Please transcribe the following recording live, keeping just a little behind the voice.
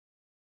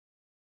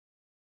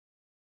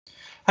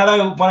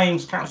Hello, my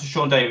name's Councillor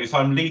Shaun Davies.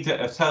 I'm leader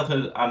of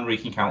Telford and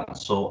Wrekin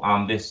Council,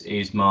 and this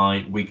is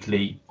my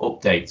weekly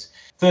update.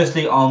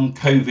 Firstly, on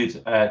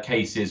COVID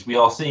cases, we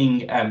are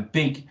seeing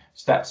big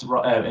steps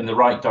in the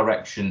right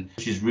direction,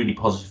 which is really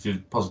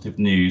positive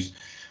news.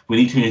 We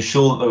need to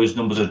ensure that those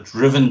numbers are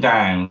driven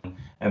down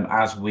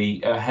as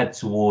we head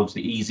towards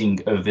the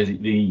easing of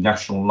the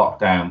national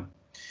lockdown.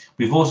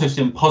 We've also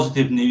seen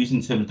positive news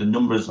in terms of the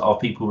numbers of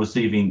people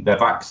receiving their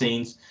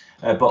vaccines,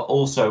 but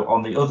also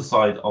on the other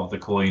side of the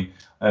coin,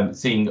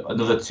 seeing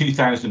another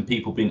 2,000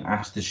 people being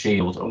asked to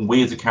shield, and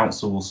we as a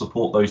council will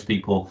support those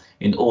people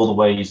in all the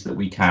ways that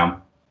we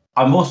can.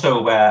 I'm also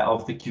aware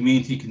of the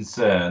community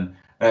concern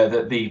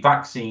that the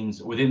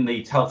vaccines within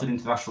the Telford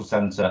International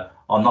Centre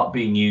are not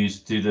being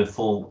used to the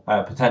full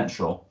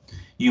potential.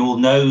 You will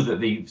know that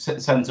the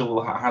centre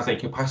has a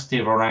capacity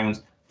of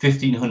around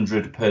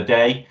 1,500 per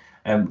day,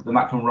 and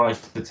that can rise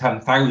to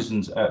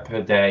 10,000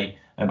 per day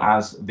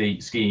as the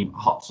scheme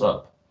hots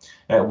up.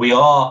 We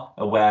are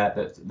aware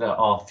that there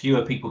are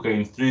fewer people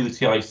going through the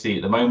TIC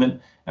at the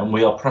moment, and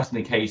we are pressing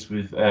the case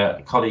with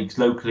colleagues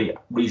locally,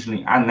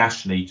 regionally and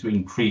nationally to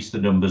increase the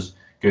numbers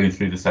going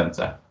through the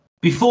centre.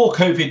 Before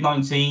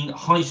COVID-19,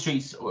 high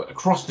streets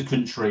across the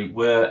country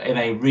were in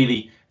a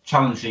really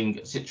challenging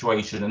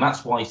situation, and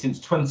that's why since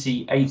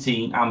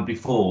 2018 and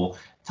before,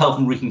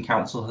 Telford Wrekin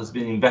Council has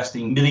been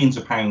investing millions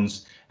of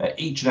pounds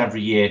each and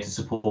every year to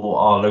support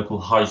our local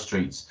high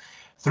streets.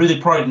 Through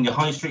the Pride in Your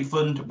High Street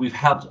Fund, we've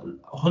helped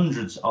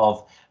hundreds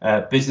of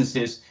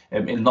businesses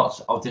in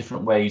lots of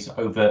different ways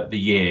over the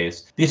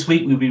years. This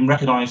week we've been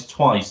recognised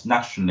twice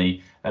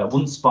nationally,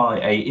 once by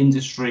a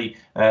industry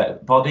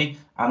body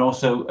and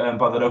also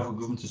by the Local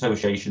Government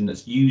Association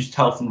that's used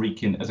Telford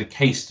Wrekin as a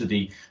case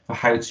study for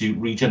how to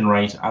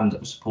regenerate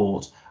and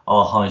support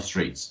our high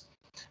streets.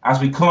 As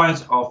we come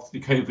out of the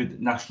COVID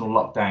national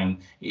lockdown,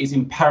 it is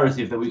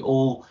imperative that we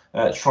all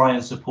try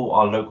and support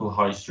our local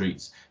high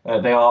streets.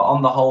 They are,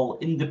 on the whole,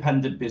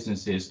 independent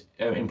businesses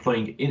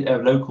employing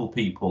local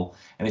people,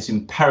 and it's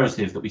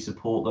imperative that we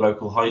support the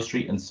local high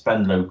street and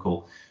spend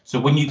local. So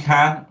when you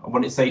can,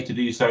 when it's safe to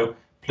do so,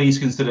 please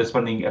consider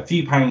spending a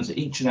few pounds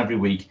each and every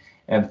week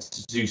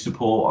to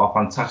support our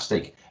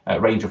fantastic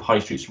range of high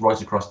streets right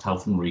across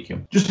Telford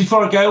Wrekin. Just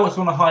before I go, I just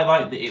want to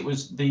highlight that it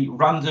was the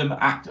Random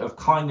Act of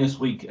Kindness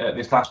week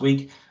this last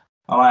week,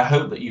 and I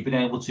hope that you've been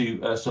able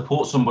to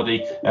support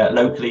somebody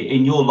locally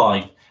in your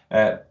life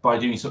by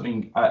doing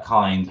something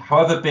kind.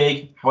 However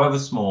big, however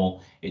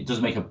small, it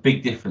does make a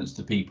big difference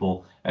to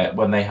people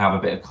when they have a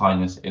bit of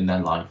kindness in their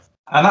life.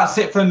 And that's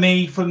it from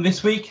me from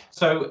this week.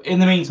 So in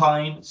the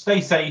meantime,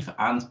 stay safe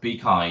and be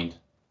kind.